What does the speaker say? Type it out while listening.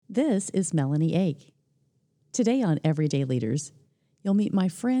This is Melanie Ake. Today on Everyday Leaders, you'll meet my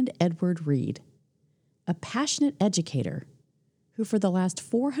friend Edward Reed, a passionate educator who for the last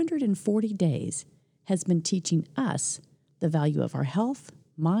 440 days has been teaching us the value of our health,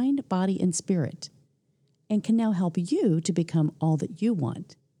 mind, body, and spirit, and can now help you to become all that you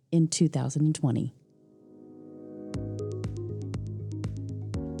want in 2020.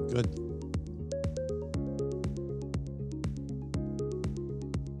 Good.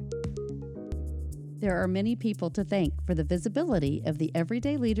 There are many people to thank for the visibility of the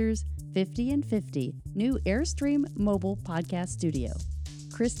Everyday Leaders 50 and 50 new Airstream mobile podcast studio.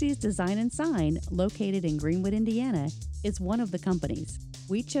 Christie's Design and Sign, located in Greenwood, Indiana, is one of the companies.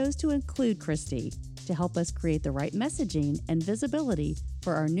 We chose to include Christie to help us create the right messaging and visibility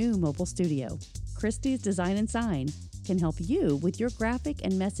for our new mobile studio. Christie's Design and Sign can help you with your graphic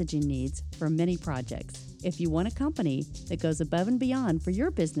and messaging needs for many projects. If you want a company that goes above and beyond for your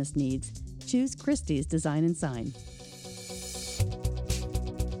business needs, choose Christie's Design and Sign.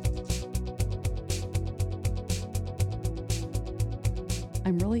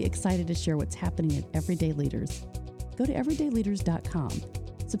 I'm really excited to share what's happening at Everyday Leaders. Go to everydayleaders.com.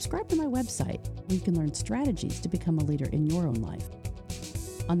 Subscribe to my website where you can learn strategies to become a leader in your own life.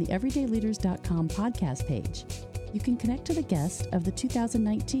 On the everydayleaders.com podcast page, you can connect to the guest of the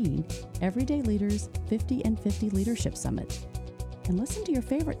 2019 Everyday Leaders 50 and 50 Leadership Summit and listen to your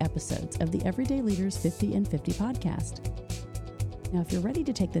favorite episodes of the Everyday Leaders 50 and 50 podcast. Now, if you're ready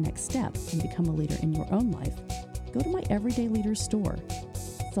to take the next step and become a leader in your own life, go to my Everyday Leaders store.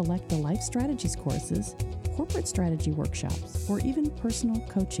 Select the Life Strategies courses, corporate strategy workshops, or even personal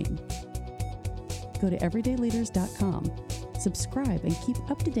coaching. Go to everydayleaders.com, subscribe, and keep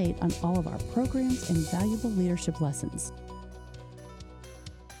up to date on all of our programs and valuable leadership lessons.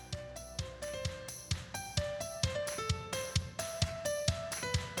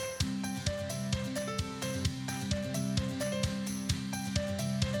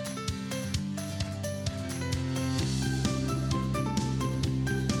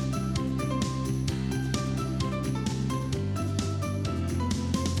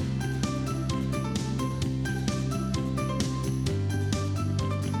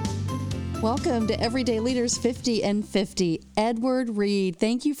 Welcome to Everyday Leaders 50 and 50. Edward Reed,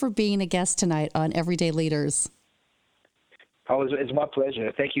 thank you for being a guest tonight on Everyday Leaders. Oh, it's my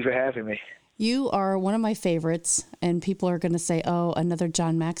pleasure. Thank you for having me. You are one of my favorites, and people are going to say, oh, another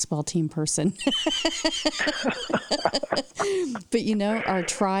John Maxwell team person. But you know, our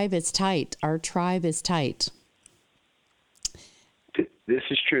tribe is tight. Our tribe is tight. This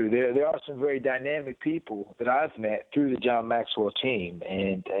is true. There are some very dynamic people that I've met through the John Maxwell team,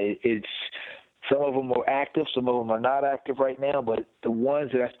 and it's some of them are active, some of them are not active right now, but the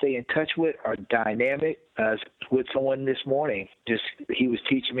ones that I stay in touch with are dynamic. With someone this morning, he was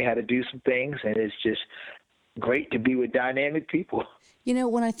teaching me how to do some things, and it's just great to be with dynamic people. You know,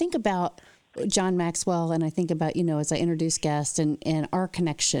 when I think about John Maxwell and I think about, you know, as I introduce guests and our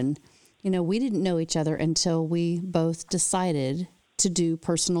connection, you know, we didn't know each other until we both decided to do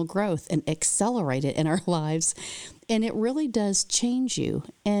personal growth and accelerate it in our lives. And it really does change you.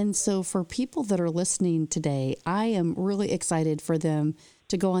 And so for people that are listening today, I am really excited for them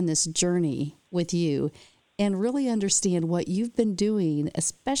to go on this journey with you and really understand what you've been doing,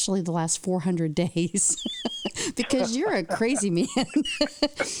 especially the last 400 days, because you're a crazy man.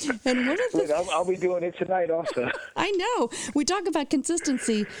 And one of the, I'll be doing it tonight also. I know. We talk about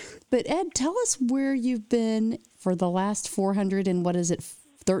consistency, but Ed, tell us where you've been for the last 400 and what is it,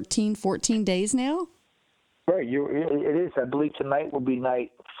 13, 14 days now? Right. It is. I believe tonight will be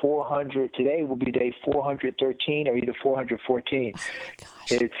night 400. Today will be day 413 or either 414. Oh my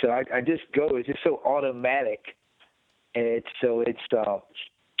gosh. It's I just go. It's just so automatic. And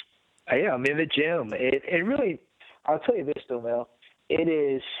I'm in the gym. It really, I'll tell you this though, Mel. It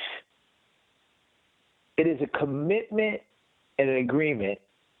is a commitment and an agreement,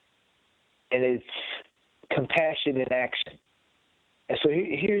 and it's compassion in action. And so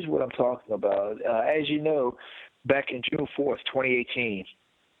here's what I'm talking about. As you know, back in June 4th, 2018,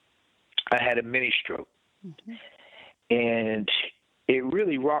 I had a mini stroke. Mm-hmm. And it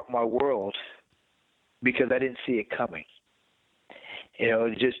really rocked my world because I didn't see it coming. You know,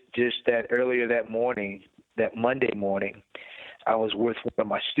 just that earlier that morning, that Monday morning, I was with one of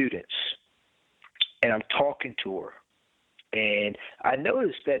my students, and I'm talking to her. And I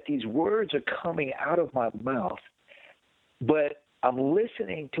noticed that these words are coming out of my mouth, but I'm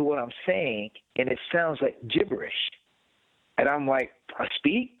listening to what I'm saying, and it sounds like gibberish. And I'm like, I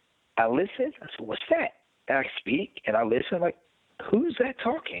speak, I listen. I said, what's that? And I speak, and I listen, like, who's that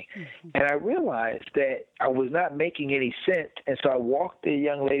talking? And I realized that I was not making any sense. And so I walked the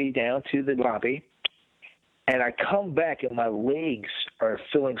young lady down to the lobby, and I come back, and my legs are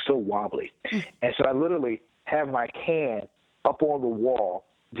feeling so wobbly. And so I literally have my hand up on the wall,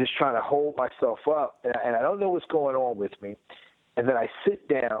 just trying to hold myself up. And I don't know what's going on with me. And then I sit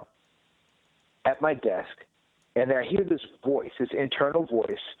down at my desk, and I hear this voice, this internal voice,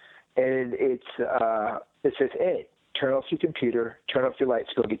 and it says, Ed, turn off your computer, turn off your lights,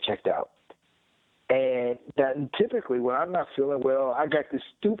 go get checked out. And that typically when I'm not feeling well, I got this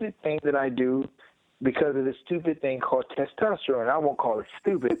stupid thing that I do because of this stupid thing called testosterone. I won't call it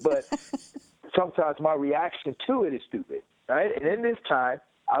stupid, but sometimes my reaction to it is stupid, right? And in this time,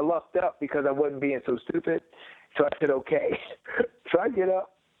 I lucked up because I wasn't being so stupid. So I said, okay. So I get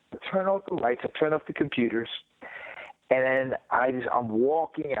up, turn off the lights, I turn off the computers, and then I'm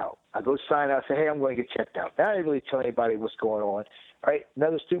walking out. I go sign out, say, hey, I'm going to get checked out. Now I didn't really tell anybody what's going on. Right?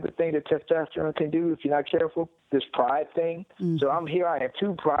 Another stupid thing that testosterone can do if you're not careful, this pride thing. So I am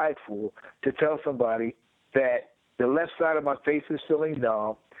too prideful to tell somebody that the left side of my face is feeling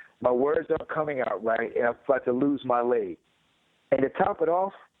numb, my words aren't coming out right, and I'm about to lose my leg. And to top it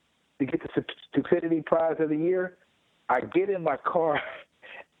off, to get the stupidity prize of the year, I get in my car,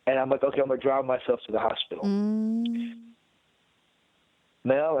 and I'm like, okay, I'm going to drive myself to the hospital.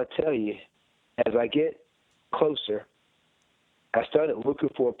 Mel, I tell you, as I get closer, I started looking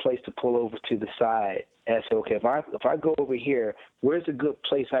for a place to pull over to the side. And I said, okay, if I go over here, where's a good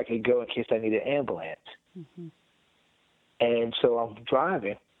place I can go in case I need an ambulance? And so I'm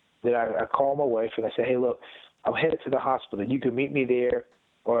driving. Then I call my wife, and I say, hey, look, I'm headed to the hospital. You can meet me there,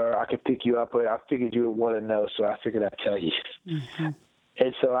 or I can pick you up. But I figured you would want to know, so I figured I'd tell you.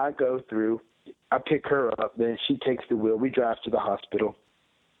 And so I go through. I pick her up. Then she takes the wheel. We drive to the hospital.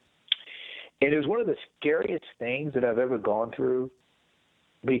 And it was one of the scariest things that I've ever gone through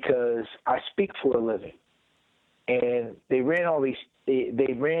because I speak for a living. And they ran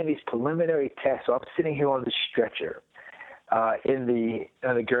these preliminary tests. So I'm sitting here on the stretcher on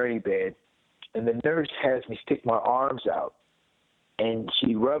the gurney bed, and the nurse has me stick my arms out, and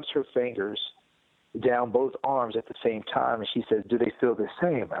she rubs her fingers down both arms at the same time, and she says, do they feel the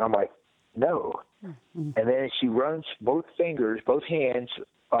same? And I'm like, no. And then she runs both hands,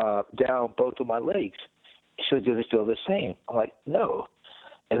 down both of my legs. She said, does it feel the same? I'm like, no.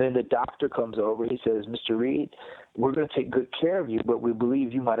 And then the doctor comes over. He says, Mr. Reed, we're going to take good care of you, but we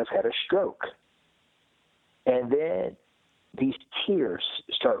believe you might have had a stroke. And then these tears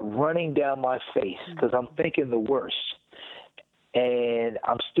start running down my face because I'm thinking the worst. And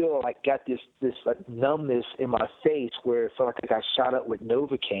I'm still got this numbness in my face where it felt like I got shot up with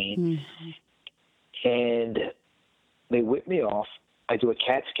Novocaine. And they whip me off. I do a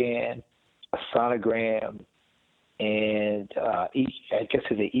CAT scan, a sonogram, and I guess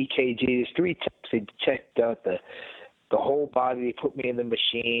it's an EKG. There's 3 tests. They checked out the whole body. They put me in the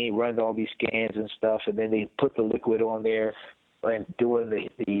machine, run all these scans and stuff, and then they put the liquid on there and doing the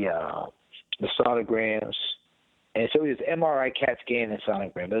sonograms. And so it was MRI, CAT scan, and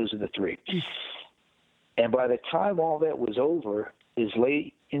sonogram. Those are the 3. And by the time all that was over, it's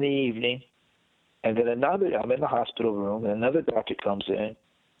late in the evening. And then I'm in the hospital room, and another doctor comes in,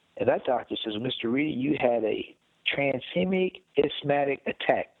 and that doctor says, Mr. Reed, you had a transthymic asthmatic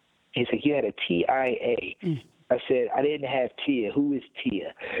attack. He said, you had a TIA. I said, I didn't have TIA. Who is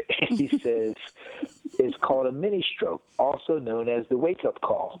TIA? And he says, it's called a mini stroke, also known as the wake-up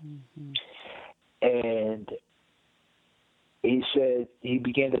call. And he said, he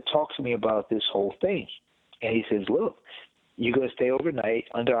began to talk to me about this whole thing. And he says, look, you're going to stay overnight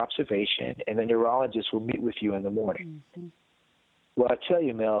under observation, and the neurologist will meet with you in the morning. Well, I tell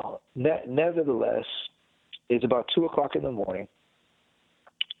you, Mel, nevertheless, it's about 2 o'clock in the morning,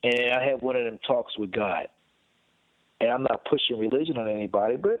 and I had one of them talks with God. And I'm not pushing religion on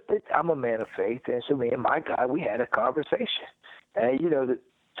anybody, but I'm a man of faith. And so me and my God, we had a conversation. And, that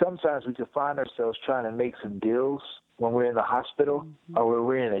sometimes we can find ourselves trying to make some deals when we're in the hospital or when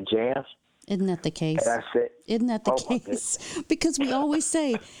we're in a jam. Isn't that the case? And I said, isn't that the case? Because we always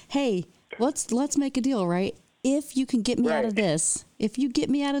say, hey, let's make a deal, right? If you can get me out of this,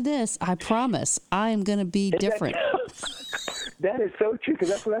 I promise I am going to be different. That is so true, because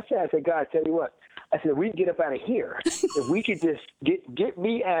that's what I said. I said, God, I tell you what. I said, we can get up out of here. If we could just get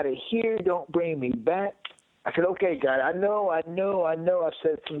me out of here, don't bring me back. I said, okay, God, I know I've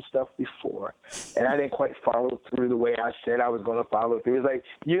said some stuff before, and I didn't quite follow through the way I said I was going to follow through. It was like,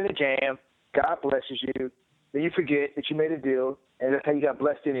 you're in a jam, God blesses you, then you forget that you made a deal, and that's how you got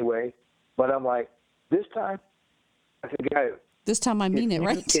blessed anyway. But I'm like, this time, I said, God. This time I mean it,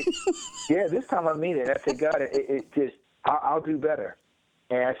 right? Yeah, this time I mean it. I said, God, it just, I'll do better.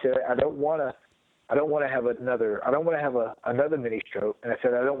 And I said, I don't want to have another mini stroke. And I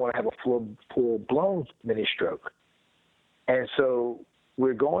said, I don't want to have a full blown mini stroke. And so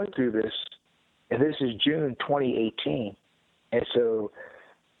we're going through this, and this is June 2018. And so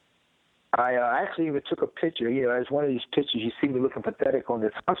I actually even took a picture. It's one of these pictures you see me looking pathetic on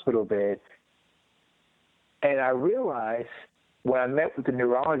this hospital bed. And I realized when I met with the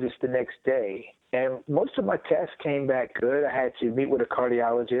neurologist the next day, and most of my tests came back good. I had to meet with a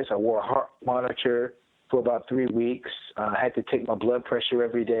cardiologist. I wore a heart monitor for about 3 weeks. I had to take my blood pressure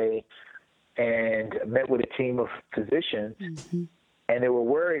every day, and met with a team of physicians. Mm-hmm. And they were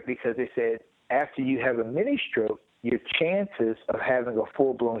worried because they said, after you have a mini stroke, your chances of having a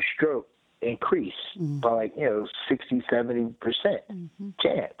full-blown stroke increase by 60, 70%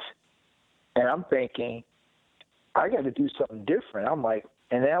 chance. And I'm thinking, I got to do something different. I'm like,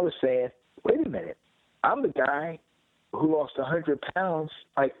 and then I was saying, wait a minute, I'm the guy who lost 100 pounds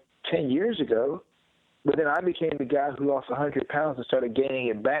 10 years ago, but then I became the guy who lost 100 pounds and started gaining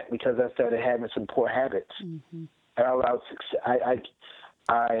it back because I started having some poor habits. Mm-hmm. And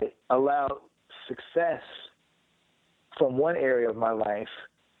I allowed success from one area of my life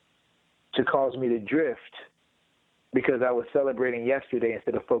to cause me to drift because I was celebrating yesterday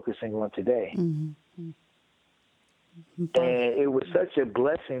instead of focusing on today. Mm-hmm. And it was such a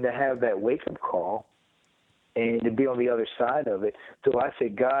blessing to have that wake-up call and to be on the other side of it. So I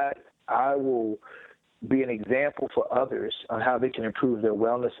said, God, I will be an example for others on how they can improve their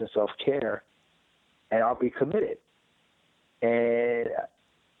wellness and self-care, and I'll be committed. And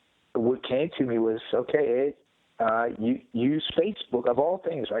what came to me was, okay, Ed, you use Facebook, of all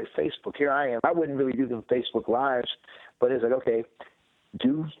things, right? Facebook, here I am. I wouldn't really do them Facebook Lives, but it's like, okay,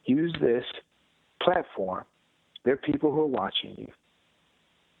 use this platform. There are people who are watching you.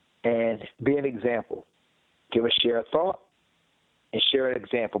 And be an example. Share a thought and share an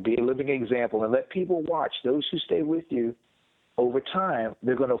example. Be a living example and let people watch. Those who stay with you over time,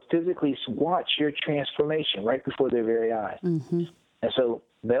 they're going to physically watch your transformation right before their very eyes. Mm-hmm. And so,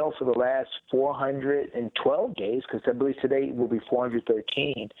 Mel, for the last 412 days, because I believe today will be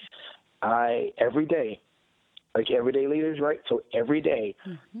 413, every day, like everyday leaders, right? So every day,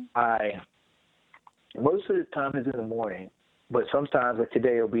 most of the time is in the morning, but sometimes, like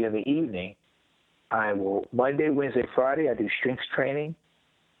today, it'll be in the evening. I will, Monday, Wednesday, Friday, I do strength training.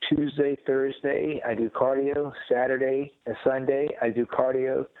 Tuesday, Thursday, I do cardio. Saturday and Sunday, I do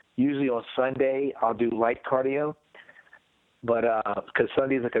cardio. Usually on Sunday, I'll do light cardio. But because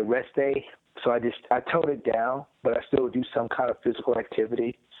Sunday is like a rest day, so I tone it down, but I still do some kind of physical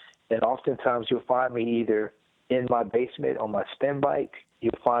activity. And oftentimes you'll find me either in my basement on my spin bike,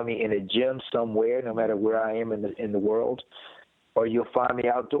 you'll find me in a gym somewhere, no matter where I am in the world, or you'll find me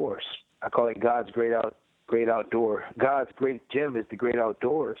outdoors. I call it God's great outdoor. God's great gym is the great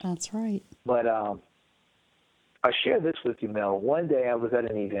outdoors. That's right. But I share this with you, Mel. One day I was at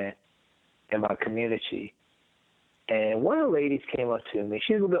an event in my community, and one of the ladies came up to me.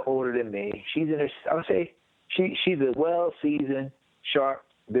 She's a little bit older than me. She's in her, I would say, she's a well-seasoned, sharp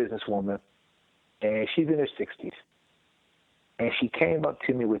businesswoman, and she's in her 60s. And she came up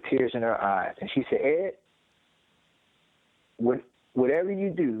to me with tears in her eyes, and she said, Ed, whatever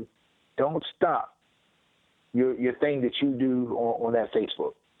you do, don't stop your thing that you do on that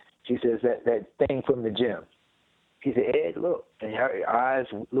Facebook. She says that thing from the gym. She said, Ed, look, and her eyes,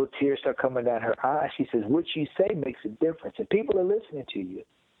 little tears start coming down her eyes. She says, what you say makes a difference, and people are listening to you.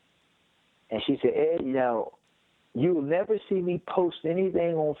 And she said, Ed, you will never see me post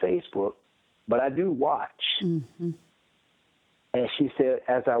anything on Facebook, but I do watch. Mm-hmm. And she said,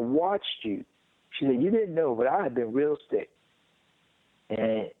 as I watched you, she said, you didn't know, but I had been real sick.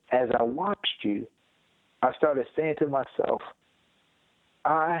 And as I watched you, I started saying to myself,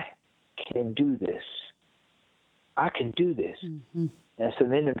 I can do this. I can do this. Mm-hmm. And so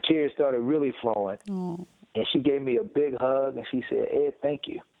then the tears started really flowing. Oh. And she gave me a big hug, and she said, Ed, thank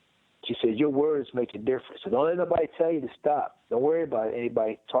you. She said, your words make a difference. So don't let nobody tell you to stop. Don't worry about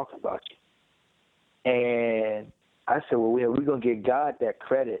anybody talking about you. And I said, well, we're going to give God that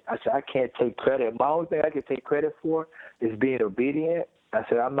credit. I said, I can't take credit. My only thing I can take credit for is being obedient. I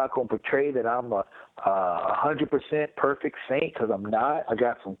said, I'm not going to portray that I'm a 100% perfect saint, because I'm not. I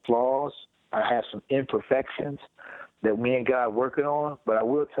got some flaws. I have some imperfections that me and God are working on. But I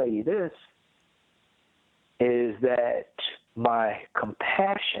will tell you this, is that my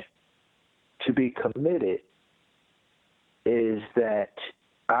compassion to be committed is that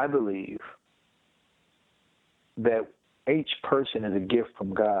I believe that each person is a gift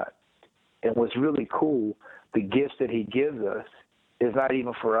from God. And what's really cool, the gifts that he gives us is not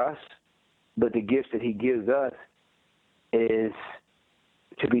even for us, but the gifts that he gives us is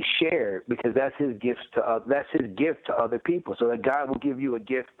to be shared, because that's his gift to other people. So that God will give you a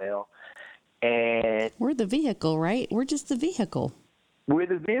gift, Mel, and we're the vehicle, right? We're just the vehicle. We're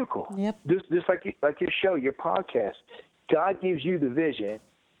the vehicle. Yep. Just like your show, your podcast. God gives you the vision,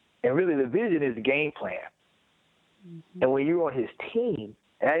 and really the vision is the game plan. Mm-hmm. And when you're on his team,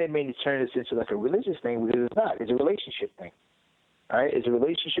 and I didn't mean to turn this into like a religious thing, because it's not. It's a relationship thing. All right? It's a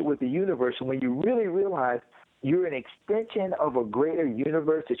relationship with the universe. And when you really realize you're an extension of a greater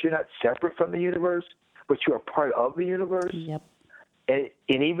universe, that you're not separate from the universe, but you're a part of the universe. Yep. And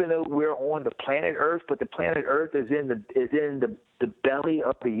even though we're on the planet Earth, but the planet Earth is in the belly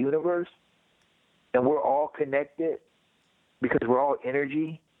of the universe, and we're all connected because we're all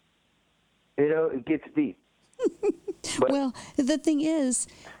energy, it gets deep. Well, the thing is,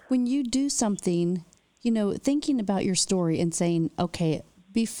 when you do something, thinking about your story and saying, okay,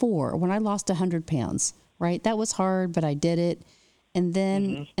 before, when I lost 100 pounds, right, that was hard, but I did it. And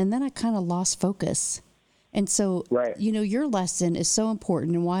then, I kind of lost focus. And so, right. Your lesson is so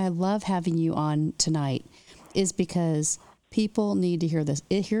important, and why I love having you on tonight is because people need to hear this.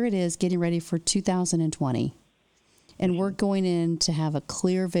 Here it is, getting ready for 2020. And we're going in to have a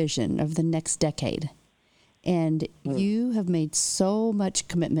clear vision of the next decade. And you have made so much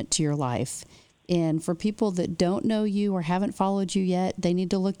commitment to your life. And for people that don't know you or haven't followed you yet, they need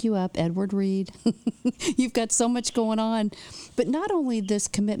to look you up, Edward Reed. You've got so much going on. But not only this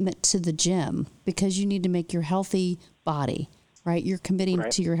commitment to the gym, because you need to make your healthy body, right? You're committing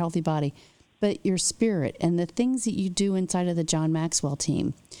to your healthy body, but your spirit and the things that you do inside of the John Maxwell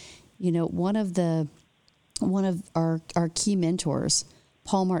team. One of our key mentors,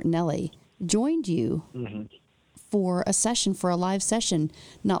 Paul Martinelli, joined you for a live session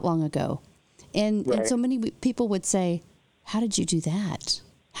not long ago. And so many people would say, how did you do that?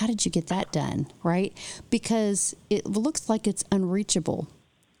 How did you get that done? Right? Because it looks like it's unreachable.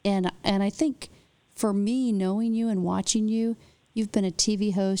 And I think for me, knowing you and watching you, you've been a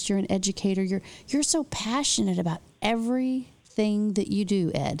TV host, you're an educator, you're so passionate about everything that you do,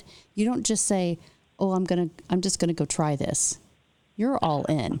 Ed. You don't just say, oh, I'm just gonna go try this. You're all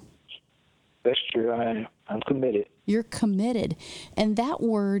in. That's true. I'm committed. You're committed. And that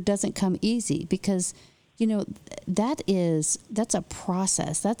word doesn't come easy, because, that's a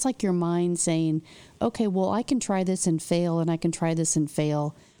process. That's like your mind saying, okay, well, I can try this and fail, and I can try this and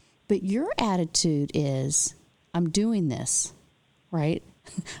fail. But your attitude is, I'm doing this, right?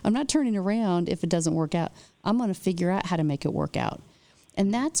 I'm not turning around if it doesn't work out. I'm going to figure out how to make it work out.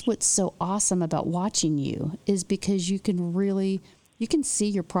 And that's what's so awesome about watching you, is because you can see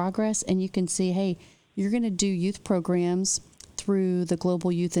your progress, and you can see, hey, you're going to do youth programs through the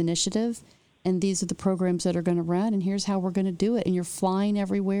Global Youth Initiative, and these are the programs that are going to run, and here's how we're going to do it. And you're flying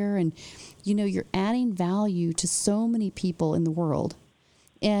everywhere, and, you're adding value to so many people in the world.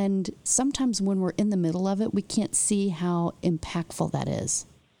 And sometimes when we're in the middle of it, we can't see how impactful that is.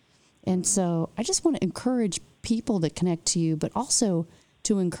 And so I just want to encourage people that connect to you, but also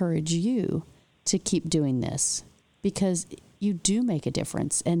to encourage you to keep doing this, because you do make a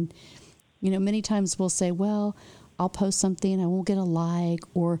difference. And, many times we'll say, well, I'll post something, I won't get a like,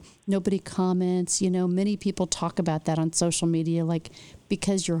 or nobody comments. Many people talk about that on social media, like,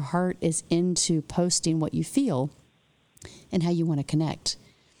 because your heart is into posting what you feel and how you want to connect.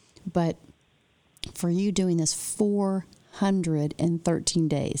 But for you doing this 413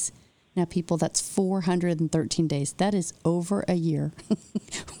 days, now people, that's 413 days. That is over a year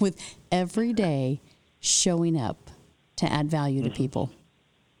with every day showing up to add value to people.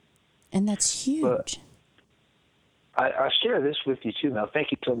 And that's huge. But I share this with you too, Mel.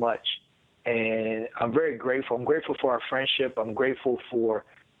 Thank you so much. And I'm very grateful. I'm grateful for our friendship. I'm grateful for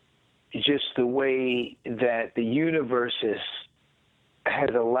just the way that the universe has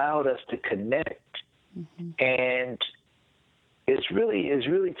allowed us to connect. And it's really,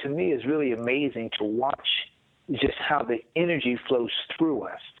 to me, is really amazing to watch just how the energy flows through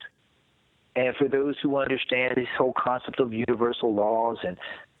us. And for those who understand this whole concept of universal laws and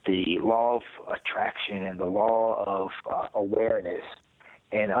the law of attraction and the law of awareness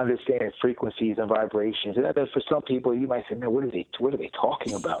and understanding frequencies and vibrations, and for some people you might say, man, what are they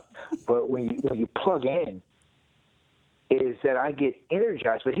talking about? But when you plug in, is that I get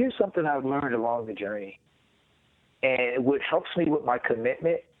energized. But here's something I've learned along the journey. And what helps me with my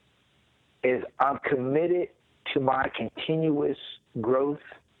commitment is I'm committed to my continuous growth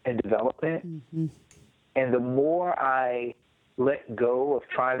and development. And the more I let go of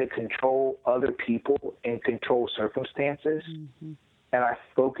trying to control other people and control circumstances, and I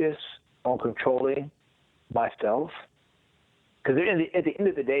focus on controlling myself, Because at the end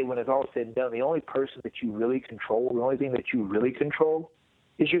of the day, when it's all said and done, the only person that you really control, the only thing that you really control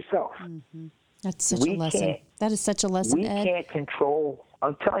is yourself. Mm-hmm. That's such a lesson. That is such a lesson, Ed. We can't control,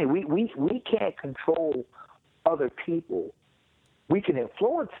 I'm telling you, we can't control other people. We can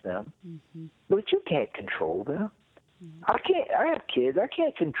influence them, but you can't control them. I have kids. I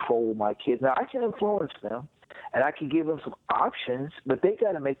can't control my kids. Now, I can influence them, and I can give them some options, but they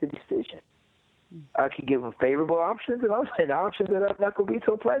got to make the decision. I can give them favorable options and options that are not going to be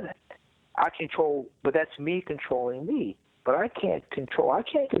so pleasant. I control, but that's me controlling me. But I can't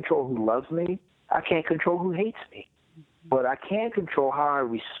control who loves me. I can't control who hates me. But I can control how I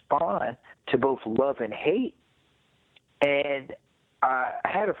respond to both love and hate. And I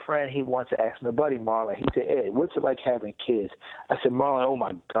had a friend, he once asked me, a buddy Marlon, he said, Ed, what's it like having kids? I said, Marlon, oh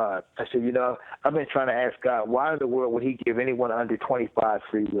my God. I said, I've been trying to ask God, why in the world would he give anyone under 25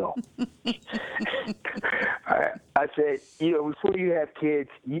 free will? I said, before you have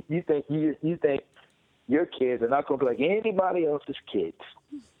kids, you think your kids are not going to be like anybody else's kids.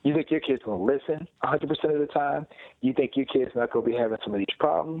 You think your kids are going to listen 100% of the time. You think your kids are not going to be having some of these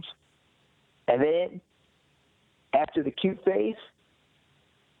problems. And then after the cute phase,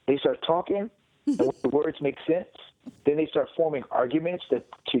 they start talking, and when the words make sense, then they start forming arguments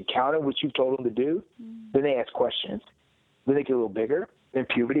to counter what you've told them to do. Then they ask questions. Then they get a little bigger. Then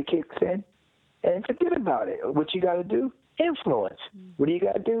puberty kicks in. And forget about it. What you got to do? Influence. What do you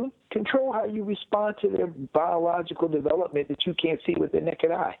got to do? Control how you respond to their biological development that you can't see with the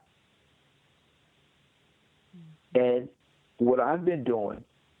naked eye. And what I've been doing,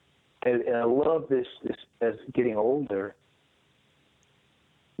 and I love this as getting older,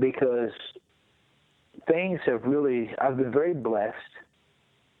 because things have I've been very blessed,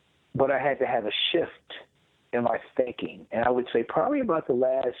 but I had to have a shift in my thinking. And I would say probably about the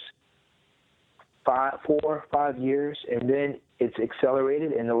last 4 or 5 years, and then it's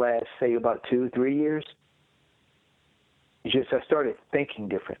accelerated in the last, say, about 2-3 years. I started thinking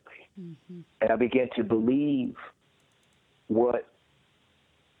differently. And I began to believe what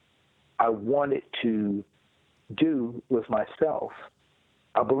I wanted to do with myself.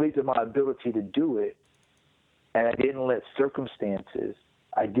 I believed in my ability to do it, and I didn't let circumstances.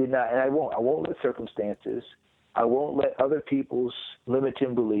 I won't let circumstances. I won't let other people's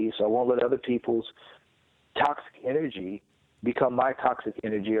limiting beliefs. I won't let other people's toxic energy become my toxic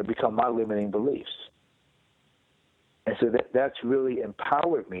energy or become my limiting beliefs. And so that's really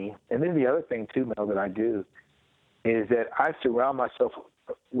empowered me. And then the other thing, too, Mel, that I do is that I surround myself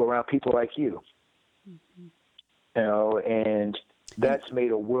around people like you. And that's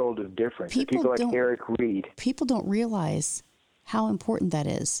made a world of difference. People like Eric Reed. People don't realize how important that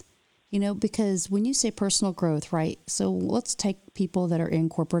is, because when you say personal growth, right? So let's take people that are in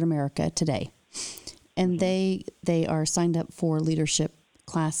corporate America today, and they are signed up for leadership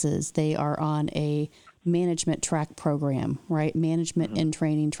classes. They are on a management track program, right? Management and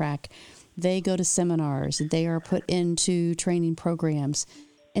training track. They go to seminars. They are put into training programs.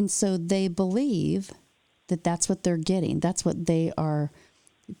 And so they believe that that's what they're getting. That's what they are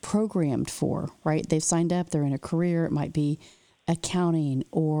programmed for, right? They've signed up. They're in a career. It might be accounting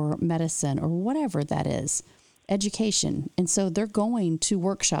or medicine or whatever that is, education. And so they're going to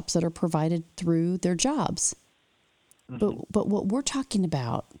workshops that are provided through their jobs. But what we're talking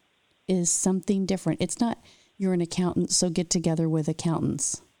about is something different. It's not you're an accountant, so get together with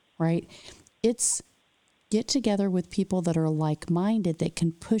accountants, right? It's get together with people that are like-minded that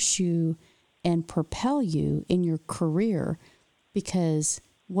can push you and propel you in your career, because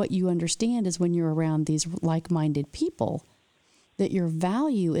what you understand is when you're around these like-minded people, that your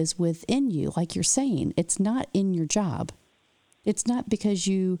value is within you. Like you're saying, it's not in your job. It's not because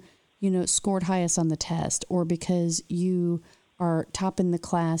you scored highest on the test, or because you are top in the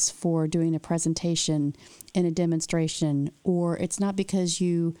class for doing a presentation and a demonstration, or it's not because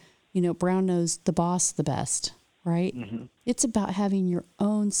you brown nose the boss the best, right? It's about having your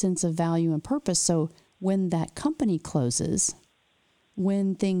own sense of value and purpose. So when that company closes,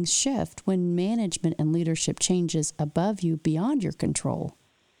 when things shift, when management and leadership changes above you, beyond your control,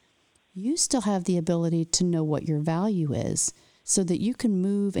 you still have the ability to know what your value is, so that you can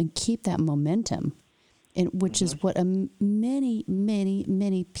move and keep that momentum, and which is what many, many,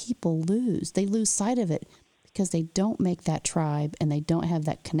 many people lose. They lose sight of it because they don't make that tribe and they don't have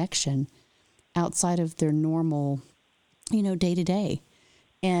that connection outside of their normal, day to day.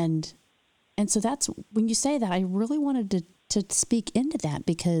 And so that's when you say that, I really wanted to speak into that,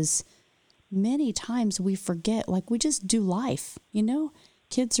 because many times we forget, like we just do life,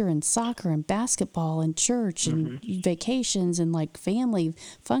 kids are in soccer and basketball and church and vacations and like family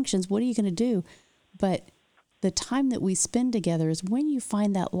functions. What are you going to do? But the time that we spend together is when you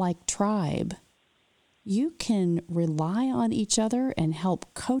find that like tribe, you can rely on each other and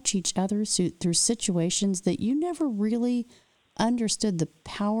help coach each other through situations that you never really understood the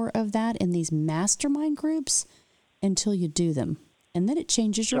power of that in these mastermind groups until you do them. And then it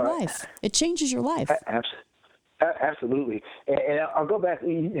changes your life. It changes your life. Absolutely. And I'll go back.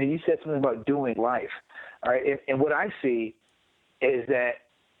 You said something about doing life. All right. And what I see is that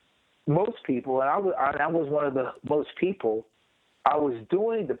most people, and I was one of the most people, I was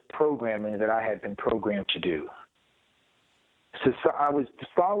doing the programming that I had been programmed to do. So I was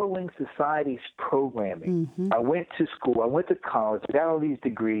following society's programming. I went to school. I went to college. I got all these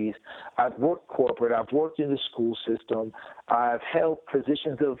degrees. I've worked corporate. I've worked in the school system. I've held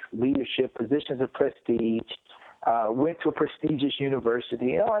positions of leadership, positions of prestige. Went to a prestigious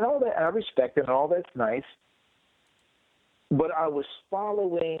university. And all that. I respect it, and all that's nice. But I was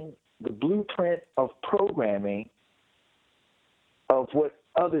following the blueprint of programming of what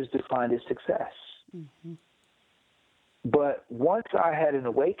others define as success. But once I had an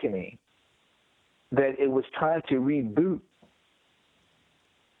awakening that it was time to reboot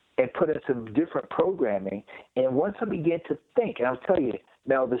and put in some different programming, and once I began to think, and I'll tell you,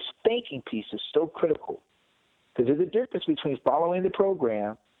 now this thinking piece is so critical, because there's a difference between following the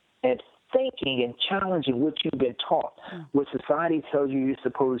program and thinking and challenging what you've been taught, what society tells you you're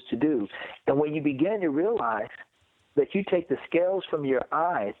supposed to do. And when you begin to realize that you take the scales from your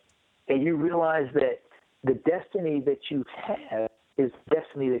eyes and you realize that the destiny that you have is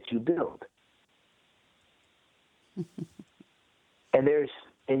destiny that you build.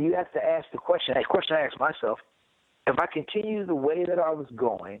 And you have to ask the question I ask myself, if I continue the way that I was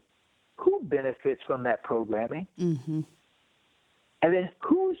going, who benefits from that programming? And then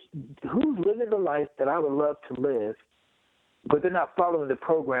who's living the life that I would love to live, but they're not following the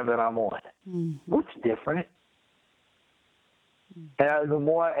program that I'm on? What's different? And the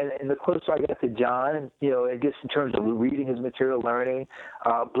more, and the closer I get to John, I guess in terms of reading his material, learning,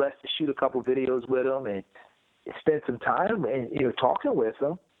 blessed to shoot a couple videos with him and spend some time and talking with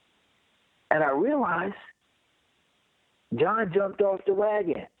him, and I realized John jumped off the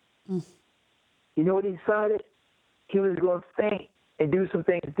wagon. You know what he decided? He was going to think and do some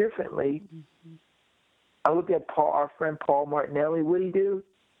things differently. I looked at our friend Paul Martinelli. What did he do?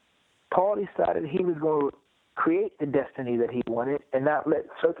 Paul decided he was going to create the destiny that he wanted and not let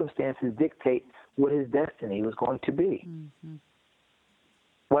circumstances dictate what his destiny was going to be.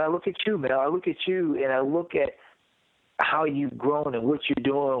 When I look at you, Mel, I look at you and I look at how you've grown and what you're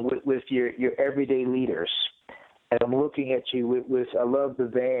doing with your everyday leaders. And I'm looking at you with I love the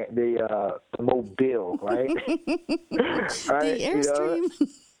van, the Mobile, right? The Airstream.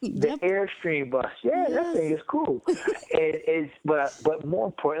 The Airstream bus. Yeah, that thing is cool. But more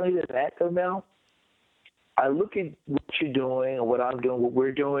importantly than that, though, Mel, I look at what you're doing and what I'm doing, what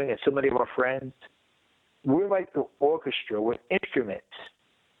we're doing, and so many of our friends. We're like the orchestra. We're instruments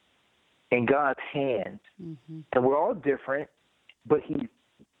in God's hands. And we're all different, but he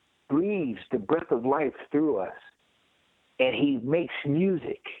breathes the breath of life through us. And he makes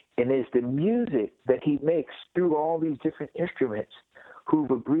music. And it's the music that he makes through all these different instruments who've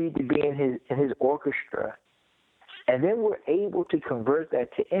agreed to be in his orchestra. And then we're able to convert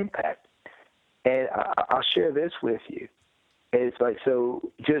that to impact. And I'll share this with you. It's like,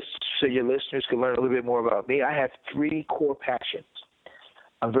 so just so your listeners can learn a little bit more about me, I have 3 core passions.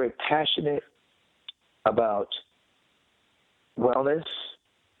 I'm very passionate about wellness.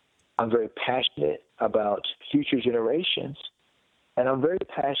 I'm very passionate about future generations. And I'm very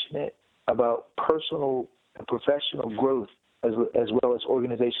passionate about personal and professional growth as well as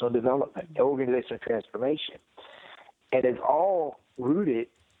organizational development, organizational transformation. And it's all rooted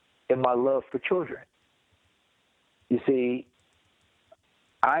in my love for children. You see,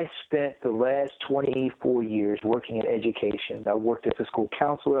 I spent the last 24 years working in education. I worked as a school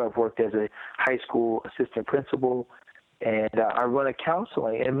counselor. I've worked as a high school assistant principal, and I run a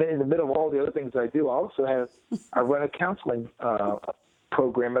counseling. And in the middle of all the other things I do, I run a counseling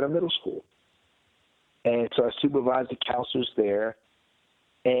program at a middle school. And so I supervise the counselors there.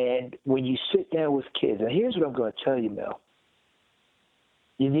 And when you sit down with kids, and here's what I'm going to tell you, Mel.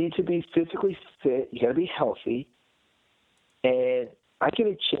 You need to be physically fit. You got to be healthy. And I get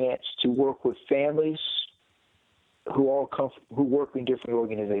a chance to work with families who work in different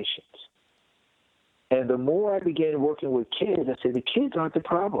organizations. And the more I begin working with kids, I say the kids aren't the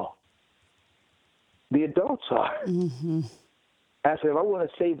problem. The adults are. I said, if I want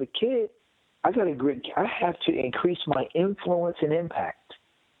to save a kid, I have to increase my influence and impact.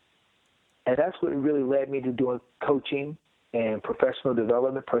 And that's what really led me to doing coaching and professional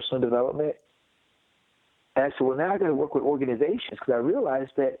development, personal development. And I said, well, now I got to work with organizations because I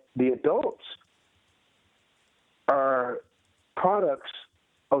realized that the adults are products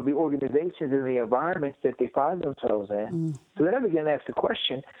of the organizations and the environments that they find themselves in. So then I began to ask the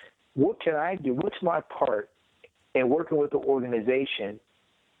question, what can I do? What's my part in working with the organization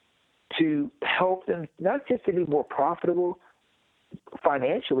to help them not just to be more profitable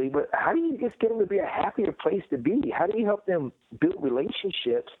financially, but how do you just get them to be a happier place to be? How do you help them build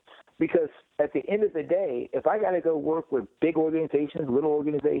relationships? Because at the end of the day, if I got to go work with big organizations, little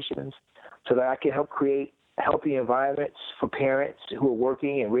organizations, so that I can help create healthy environments for parents who are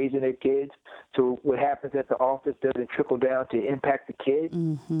working and raising their kids, so what happens at the office doesn't trickle down to impact the kids,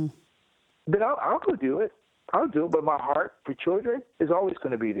 then I'll go do it. I'll do it, but my heart for children is always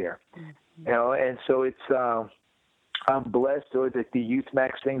going to be there. You know, and so it's I'm blessed with the Youth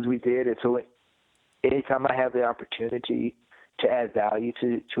Max things we did. And so anytime I have the opportunity to add value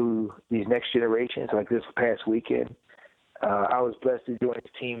to these next generations, like this past weekend, I was blessed to join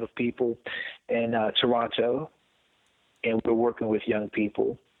a team of people in Toronto, and we're working with young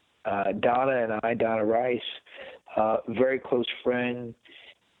people. Donna Rice, very close friend.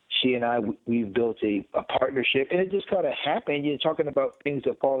 She and I, we've built a partnership, and it just kind of happened. You're talking about things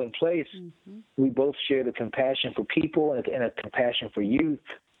that fall in place. We both share the compassion for people and a compassion for youth,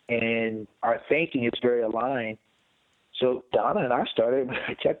 and our thinking is very aligned. So Donna and I started,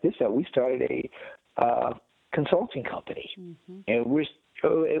 check this out, we started a consulting company, and we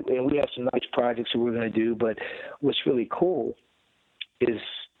have some nice projects that we're going to do, but what's really cool is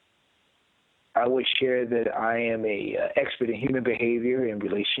I would share that I am a expert in human behavior and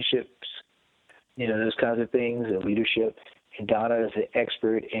relationships, you know, those kinds of things, and leadership. And Donna is an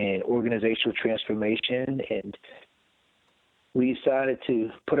expert in organizational transformation. And we decided to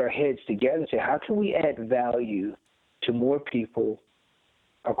put our heads together and say, how can we add value to more people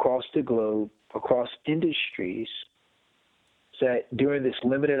across the globe, across industries, so that during this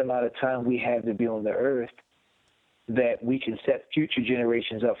limited amount of time we have to be on the earth, that we can set future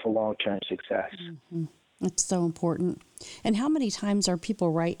generations up for long-term success. That's so important. And how many times are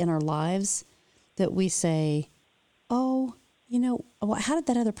people right in our lives that we say, oh, you know, how did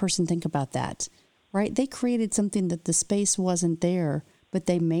that other person think about that? Right? They created something that the space wasn't there, but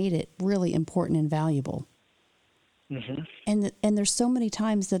they made it really important and valuable. And there's so many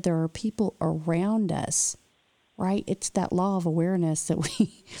times that there are people around us, right? It's that law of awareness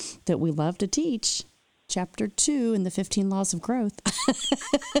that we love to teach. Chapter 2 in the 15 Laws of Growth.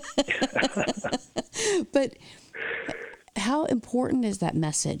 But how important is that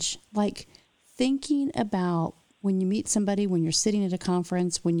message? Like thinking about when you meet somebody, when you're sitting at a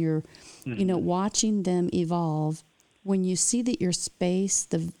conference, when you're, you know, watching them evolve, when you see that your space,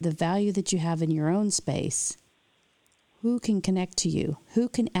 the value that you have in your own space, who can connect to you? Who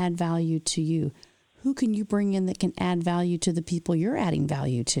can add value to you? Who can you bring in that can add value to the people you're adding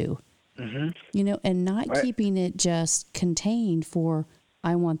value to? You know, and not keeping it just contained for,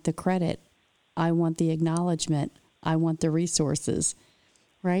 I want the credit, I want the acknowledgement, I want the resources,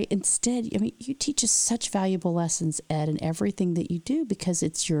 right? Instead, I mean, you teach us such valuable lessons, Ed, in everything that you do, because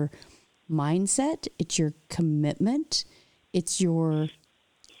it's your mindset, it's your commitment, it's your,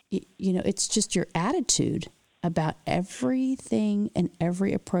 you know, it's just your attitude about everything and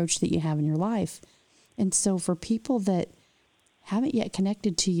every approach that you have in your life. And so for people that haven't yet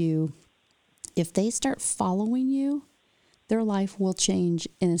connected to you, if they start following you, their life will change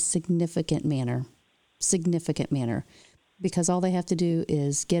in a significant manner, because all they have to do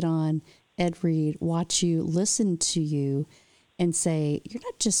is get on Ed Reed, watch you, listen to you, and say, you're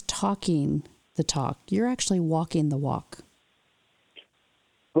not just talking the talk, you're actually walking the walk.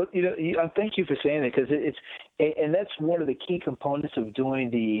 Well, you know, thank you for saying that, because and that's one of the key components of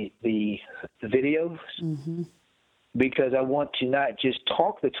doing the videos. Because I want to not just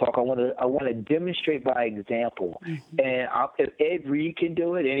talk the talk, I want to demonstrate by example. And if Ed Reed can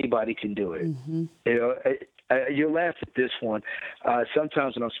do it, anybody can do it. You know, you'll laugh at this one.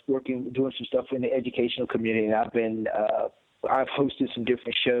 Sometimes when I'm doing some stuff in the educational community, and I've hosted some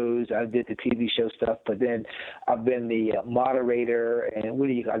different shows. I did the TV show stuff, but then I've been the moderator and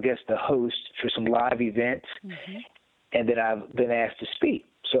the host for some live events. And then I've been asked to speak.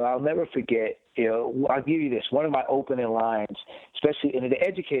 So I'll never forget, you know, I'll give you this. One of my opening lines, especially in the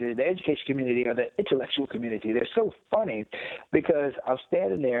education community or the intellectual community, they're so funny, because I'm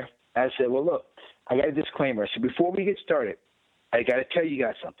standing there. I said, well, look, I got a disclaimer. So before we get started, I got to tell you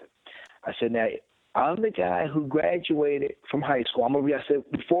guys something. I said, now, I'm the guy who graduated from high school. I said,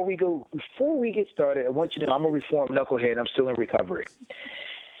 before we get started, I want you to know I'm a reformed knucklehead. I'm still in recovery.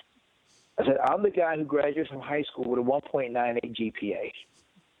 I said, I'm the guy who graduated from high school with a 1.98 GPA.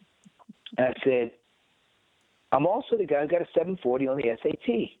 And I said, I'm also the guy who got a 740 on the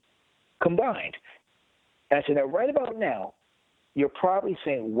SAT combined. And I said, now, right about now, you're probably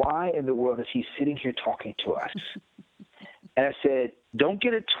saying, why in the world is he sitting here talking to us? And I said, don't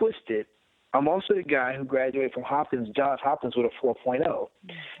get it twisted. I'm also the guy who graduated from Johns Hopkins with a 4.0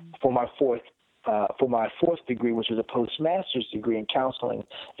 for my fourth degree, which was a postmaster's degree in counseling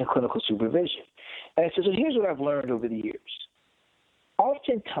and clinical supervision. And I said, so here's what I've learned over the years.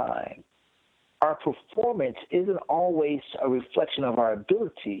 Oftentimes, our performance isn't always a reflection of our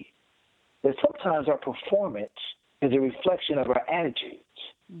ability, but sometimes our performance is a reflection of our attitudes.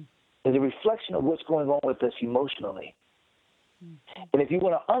 It's a reflection of what's going on with us emotionally. And if you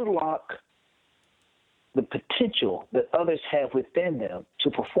want to unlock the potential that others have within them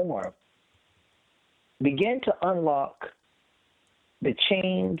to perform, begin to unlock the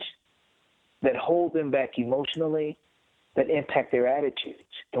chains that hold them back emotionally, that impact their attitudes.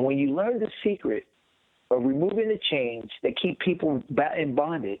 And when you learn the secret of removing the chains that keep people in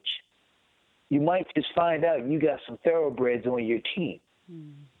bondage, you might just find out you got some thoroughbreds on your team.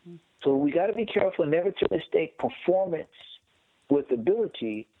 Mm-hmm. So we got to be careful never to mistake performance with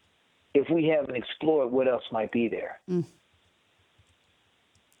ability if we haven't explored what else might be there. Mm.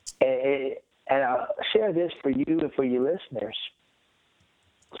 And I'll share this for you and for your listeners.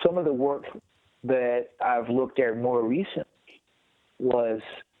 Some of the work that I've looked at more recently was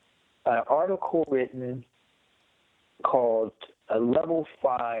an article written called Level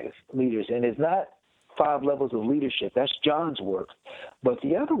 5 Leaders. And it's not 5 levels of leadership. That's John's work. But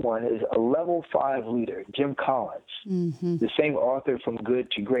the other one is a Level 5 leader, Jim Collins, the same author from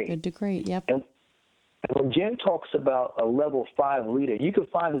Good to Great. Good to Great, yep. And when Jim talks about a Level 5 leader, you can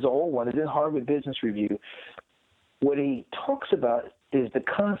find his old one. It's in Harvard Business Review. What he talks about is the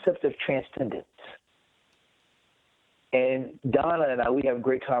concept of transcendence. And Donna and I, we have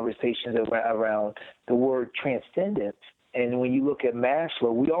great conversations around the word transcendence. And when you look at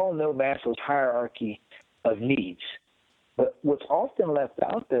Maslow, we all know Maslow's hierarchy of needs. But what's often left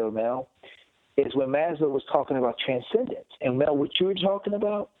out there, Mel, is when Maslow was talking about transcendence. And Mel, what you were talking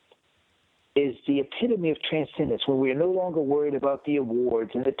about is the epitome of transcendence, when we are no longer worried about the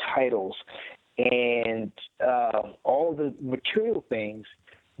awards and the titles and all the material things,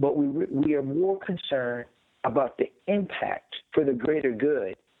 but we are more concerned about the impact for the greater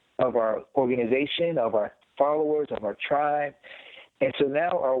good of our organization, of our followers, of our tribe. And so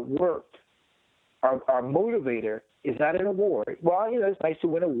now our work, our motivator is not an award. Well, it's nice to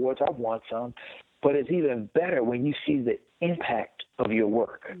win awards. I've won some. But it's even better when you see the impact of your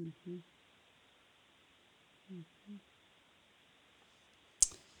work. Mm-hmm.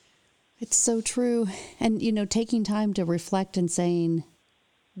 It's so true. And, taking time to reflect and saying,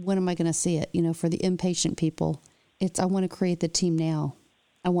 when am I going to see it? For the impatient people, I want to create the team now.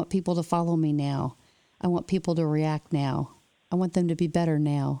 I want people to follow me now. I want people to react now. I want them to be better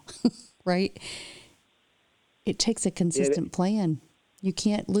now, right? It takes a consistent plan. You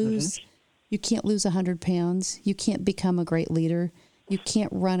can't lose. You can't lose 100 pounds. You can't become a great leader. You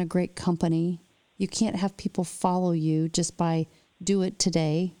can't run a great company. You can't have people follow you just by do it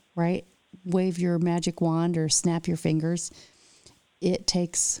today, right? Wave your magic wand or snap your fingers. It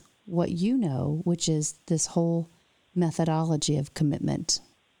takes what you know, which is this whole methodology of commitment.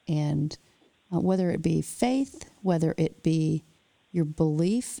 And whether it be faith, whether it be your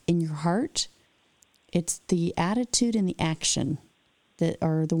belief in your heart, it's the attitude and the action that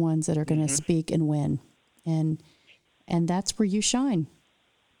are the ones that are going to speak and win. And that's where you shine.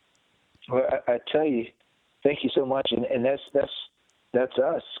 Well, I tell you, thank you so much. And that's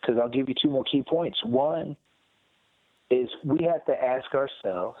us, because I'll give you 2 more key points. One is we have to ask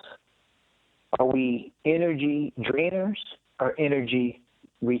ourselves, are we energy drainers or energy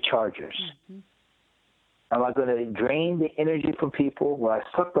rechargers? Mm-hmm. Am I going to drain the energy from people? Will I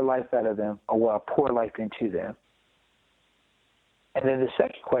suck the life out of them, or will I pour life into them? And then the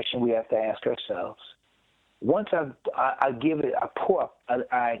second question we have to ask ourselves, once I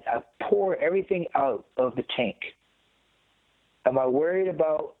pour everything out of the tank, am I worried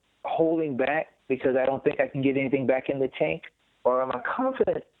about holding back because I don't think I can get anything back in the tank? Or am I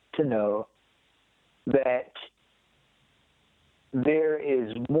confident to know that there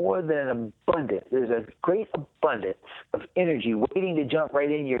is more than abundance? There's a great abundance of energy waiting to jump right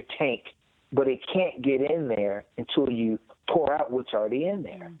in your tank, but it can't get in there until you pour out what's already in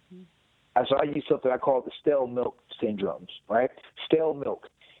there. Mm-hmm. So I use something I call the stale milk syndromes, right? Stale milk.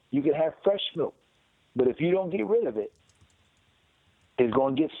 You can have fresh milk, but if you don't get rid of it, it's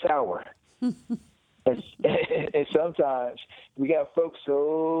going to get sour. And sometimes we got folks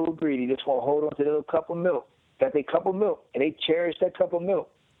so greedy, just want to hold on to their little cup of milk. Got their cup of milk, and they cherish that cup of milk.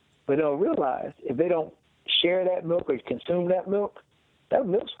 But they don't realize if they don't share that milk or consume that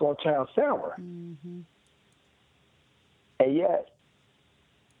milk's going to turn sour. Mm-hmm. And yet,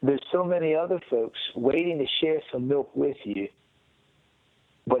 there's so many other folks waiting to share some milk with you,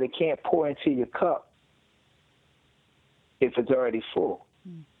 but it can't pour into your cup if it's already full.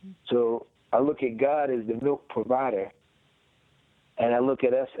 Mm-hmm. So I look at God as the milk provider, and I look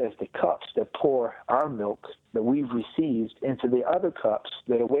at us as the cups that pour our milk that we've received into the other cups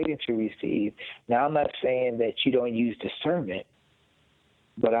that are waiting to receive. Now, I'm not saying that you don't use discernment,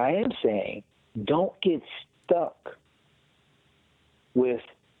 but I am saying don't get stuck with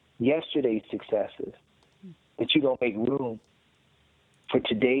yesterday's successes, that you don't make room for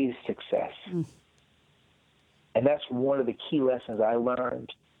today's success. Mm. And that's one of the key lessons I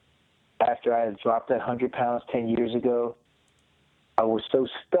learned after I had dropped that 100 pounds 10 years ago. I was so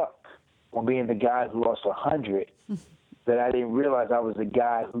stuck on being the guy who lost 100 that I didn't realize I was the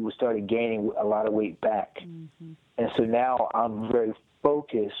guy who started gaining a lot of weight back. Mm-hmm. And so now I'm very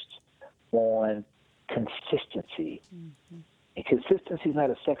focused on consistency. Mm-hmm. And consistency is not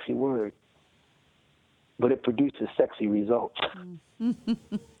a sexy word, but it produces sexy results.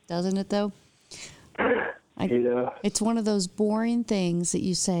 Doesn't it, though? It's one of those boring things that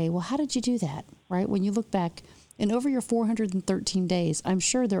you say, well, how did you do that, right? When you look back, and over your 413 days, I'm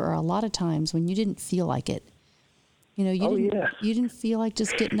sure there are a lot of times when you didn't feel like it. You know, you didn't feel like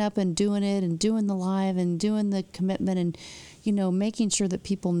just getting up and doing it and doing the live and doing the commitment and, you know, making sure that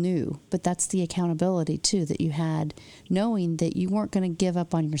people knew. But that's the accountability, too, that you had, knowing that you weren't going to give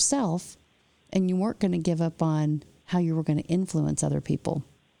up on yourself and you weren't going to give up on how you were going to influence other people,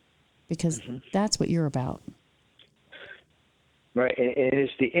 because that's what you're about. Right, and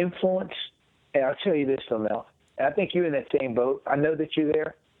it's the influence. And I'll tell you this, Mel. I think you're in that same boat. I know that you're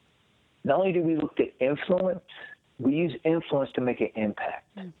there. Not only do we look at influence, we use influence to make an impact.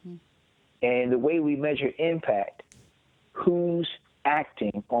 Mm-hmm. And the way we measure impact, who's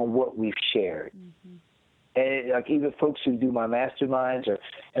acting on what we've shared. Mm-hmm. And like even folks who do my masterminds,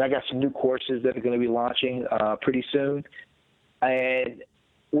 and I got some new courses that are going to be launching pretty soon. And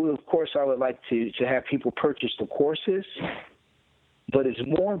well, of course, I would like to have people purchase the courses, but it's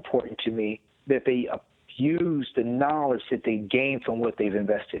more important to me that they use the knowledge that they gain from what they've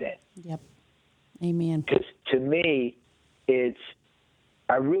invested in. Yep. Amen. Because to me,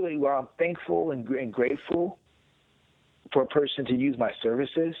 I'm thankful and grateful for a person to use my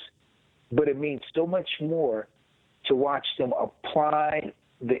services, but it means so much more to watch them apply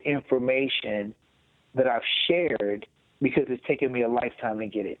the information that I've shared, because it's taken me a lifetime to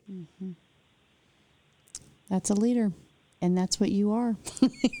get it. Mm-hmm. That's a leader, and that's what you are.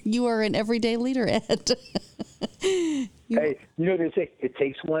 You are an everyday leader, Ed. Hey, you know what they say? It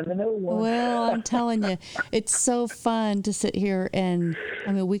takes one to know one. Well, I'm telling you, it's so fun to sit here and,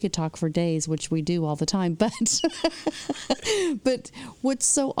 I mean, we could talk for days, which we do all the time, but what's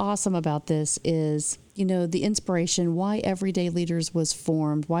so awesome about this is, you know, the inspiration, why Everyday Leaders was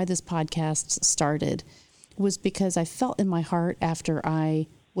formed, why this podcast started, was because I felt in my heart after I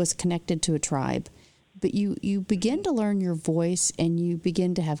was connected to a tribe. But you begin to learn your voice, and you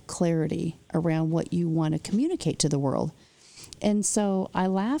begin to have clarity around what you want to communicate to the world. And so I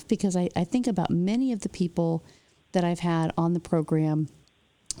laugh because I think about many of the people that I've had on the program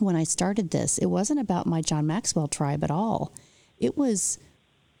when I started this. It wasn't about my John Maxwell tribe at all. It was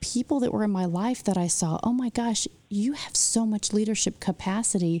people that were in my life that I saw, oh my gosh, you have so much leadership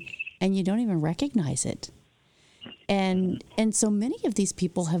capacity and you don't even recognize it. And so many of these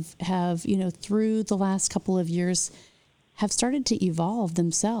people have, you know, through the last couple of years have started to evolve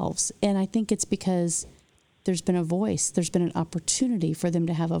themselves. And I think it's because there's been a voice, there's been an opportunity for them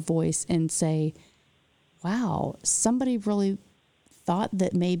to have a voice and say, wow, somebody really thought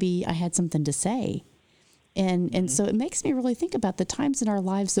that maybe I had something to say. And so it makes me really think about the times in our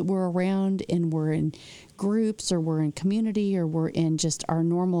lives that we're around and we're in groups or we're in community or we're in just our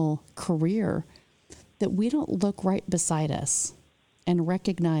normal career, that we don't look right beside us and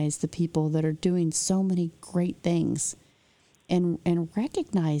recognize the people that are doing so many great things and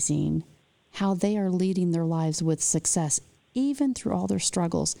recognizing how they are leading their lives with success, even through all their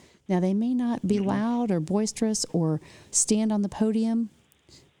struggles. Now, they may not be loud or boisterous or stand on the podium,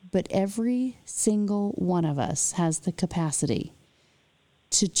 but every single one of us has the capacity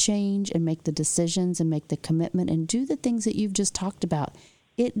to change and make the decisions and make the commitment and do the things that you've just talked about.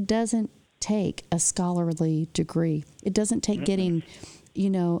 It doesn't take a scholarly degree. It doesn't take getting,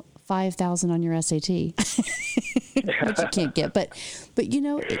 5,000 on your SAT, which you can't get. But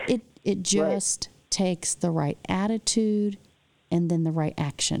it just takes the right attitude and then the right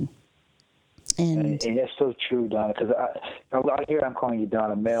action. And that's so true, Donna, because out here I'm calling you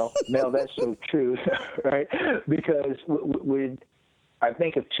Donna, Mel. Mel, that's so true, right? Because when I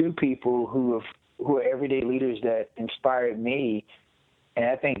think of two people who are everyday leaders that inspired me, and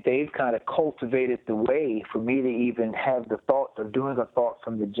I think they've kind of cultivated the way for me to even have the thought of doing a thought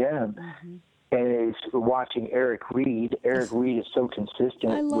from the gym. Mm-hmm. And it's watching Eric Reed. Eric Reed is so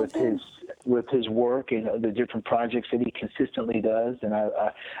consistent with his work and the different projects that he consistently does. And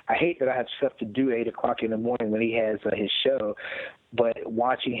I hate that I have stuff to do 8 o'clock in the morning when he has his show. But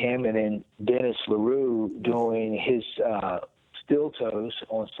watching him and then Dennis LaRue doing his Still Toes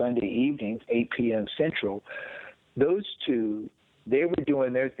on Sunday evenings, 8 p.m. Central, those two, they were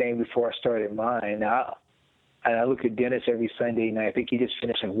doing their thing before I started mine. Now, and I look at Dennis every Sunday night. I think he just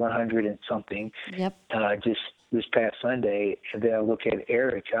finished like 100 and something. Yep. Just this past Sunday. And then I look at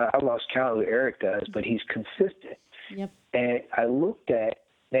Eric. I lost count of what Eric does, but he's consistent. Yep. And I looked at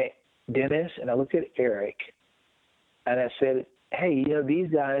Dennis and I looked at Eric, and I said, hey, these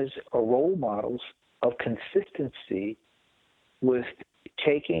guys are role models of consistency with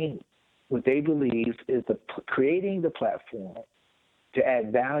taking what they believe is creating the platform to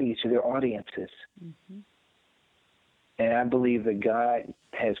add value to their audiences. Mm-hmm. And I believe that God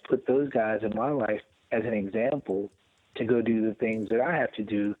has put those guys in my life as an example to go do the things that I have to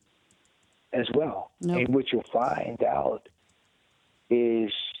do as well. Nope. And what you'll find out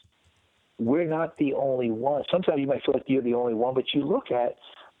is we're not the only one. Sometimes you might feel like you're the only one, but you look at,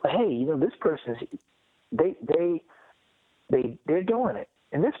 hey, this person's, they're doing it.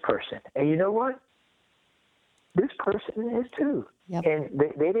 And this person. And you know what? This person is too. Yep. And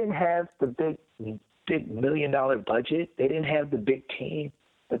they didn't have the big $1 million budget. They didn't have the big team,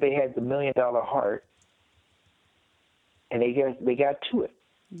 but they had the $1 million heart, and they got to it.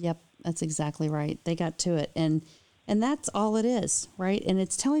 Yep, that's exactly right. They got to it, and that's all it is, right? And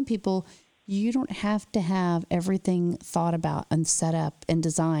it's telling people you don't have to have everything thought about and set up and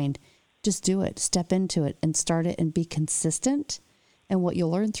designed. Just do it, step into it, and start it, and be consistent. And what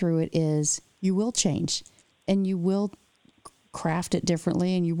you'll learn through it is you will change, and you will craft it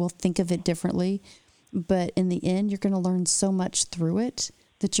differently, and you will think of it differently. But in the end, you're going to learn so much through it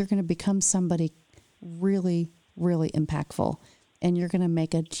that you're going to become somebody really, really impactful. And you're going to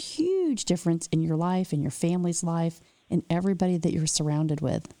make a huge difference in your life, in your family's life, and everybody that you're surrounded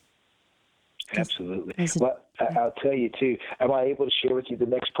with. Absolutely. Well, I'll tell you, too. Am I able to share with you the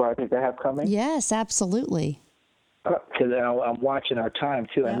next project I have coming? Yes, absolutely. Because I'm watching our time,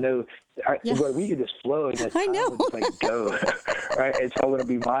 too. Yep. I know we can just flow. And I know. Just go. Right? And so I want to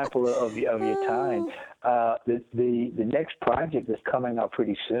be mindful of your time. The next project that's coming out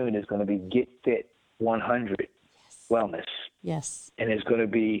pretty soon is going to be Get Fit 100 Wellness. Yes. And it's going to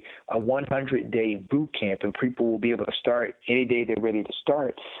be a 100-day boot camp, and people will be able to start any day they're ready to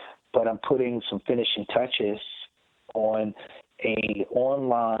start. But I'm putting some finishing touches on a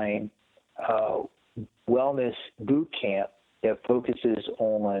online wellness boot camp that focuses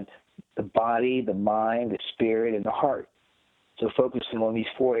on the body, the mind, the spirit, and the heart. So focusing on these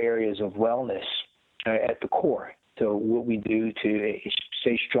 4 areas of wellness at the core. So what we do to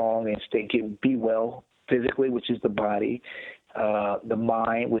stay strong and be well physically, which is the body, the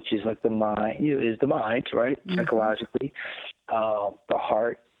mind, which is like the mind, is the mind, right? Mm-hmm. Psychologically, the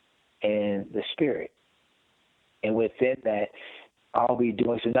heart, and the spirit. And within that, I'll be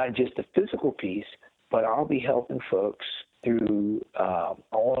doing, so not just the physical piece, but I'll be helping folks through an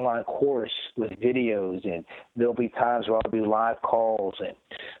online course with videos, and there'll be times where I'll do live calls, and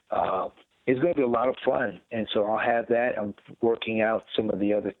it's going to be a lot of fun. And so I'll have that. I'm working out some of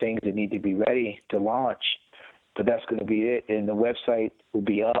the other things that need to be ready to launch, but that's going to be it. And the website will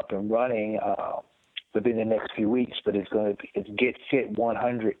be up and running within the next few weeks, but it's Get Fit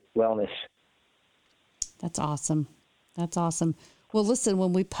 100 Wellness. That's awesome. That's awesome. Well, listen,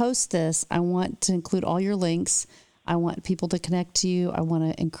 when we post this, I want to include all your links. I want people to connect to you. I want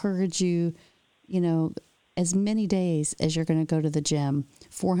to encourage you, as many days as you're going to go to the gym,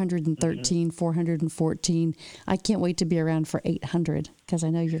 413, 414. I can't wait to be around for 800 because I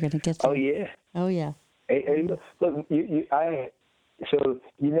know you're going to get there. Oh, yeah. Oh, yeah. Hey, look, so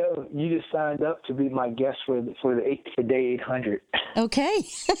you just signed up to be my guest for day 800. Okay.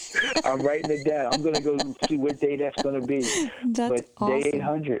 I'm writing it down. I'm going to go see what day that's going to be. That's awesome. Day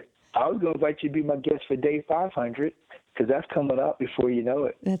 800. I was going to invite you to be my guest for day 500 because that's coming up before you know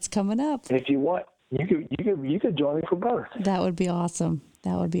it. That's coming up. And if you want, you could join me for both. That would be awesome.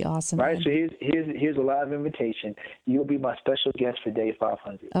 That would be awesome. Right. So here's a live invitation. You'll be my special guest for day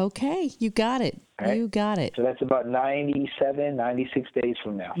 500. Okay, you got it. Right? You got it. So that's about 97, 96 days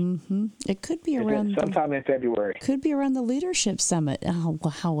from now. Mm-hmm. It could be around sometime in February. Could be around the Leadership Summit. Oh,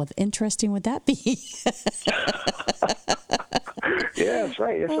 well, how interesting would that be? Yeah, that's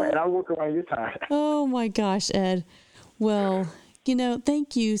right. That's right. And I'll work around your time. Oh my gosh, Ed. Well,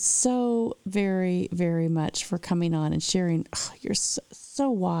 thank you so very, very much for coming on and sharing. Oh, you're so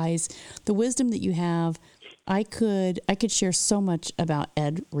wise. The wisdom that you have. I could share so much about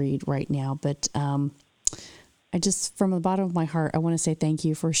Ed Reed right now, but I just, from the bottom of my heart, I want to say thank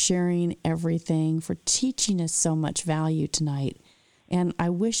you for sharing everything, for teaching us so much value tonight. And I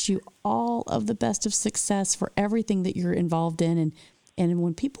wish you all of the best of success for everything that you're involved in. And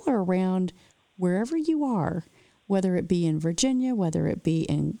when people are around, wherever you are, whether it be in Virginia, whether it be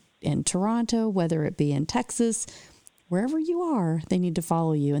in Toronto, whether it be in Texas, wherever you are, they need to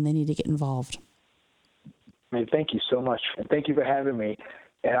follow you and they need to get involved. Man, thank you so much. And thank you for having me.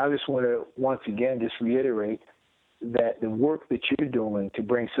 And I just want to once again just reiterate that the work that you're doing to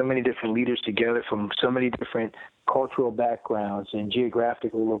bring so many different leaders together from so many different cultural backgrounds and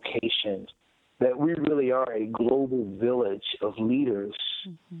geographical locations, that we really are a global village of leaders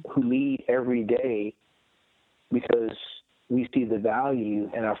who lead every day because we see the value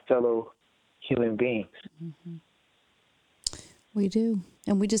in our fellow human beings. Mm-hmm. We do.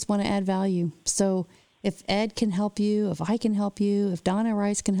 And we just want to add value. So if Ed can help you, if I can help you, if Donna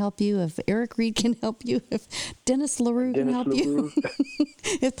Rice can help you, if Eric Reed can help you, if Dennis LaRue can help you,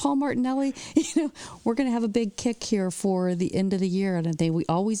 if Paul Martinelli, we're going to have a big kick here for the end of the year. And we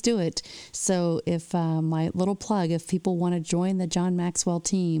always do it. So if my little plug, if people want to join the John Maxwell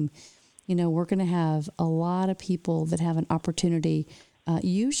team, we're going to have a lot of people that have an opportunity.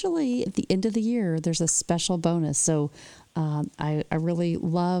 Usually at the end of the year, there's a special bonus. So I really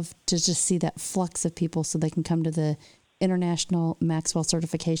love to just see that flux of people so they can come to the International Maxwell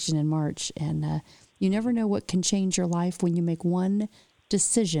Certification in March. And you never know what can change your life when you make one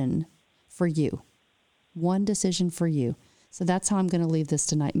decision for you. One decision for you. So that's how I'm going to leave this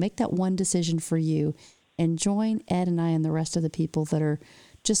tonight. Make that one decision for you and join Ed and I and the rest of the people that are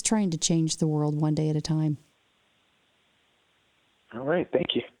just trying to change the world one day at a time. All right.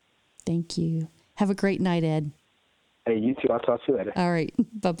 Thank you. Thank you. Have a great night, Ed. Hey, you too. I'll talk to you later. All right.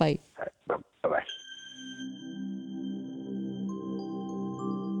 Bye-bye. All right. Bye-bye.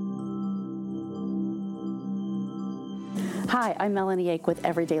 Hi, I'm Melanie Ake with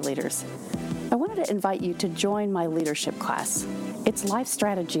Everyday Leaders. I wanted to invite you to join my leadership class. It's Life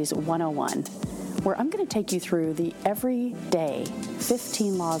Strategies 101, where I'm going to take you through the everyday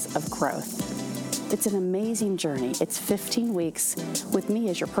 15 laws of growth. It's an amazing journey. It's 15 weeks with me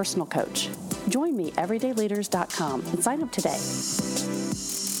as your personal coach. Join me, everydayleaders.com, and sign up today.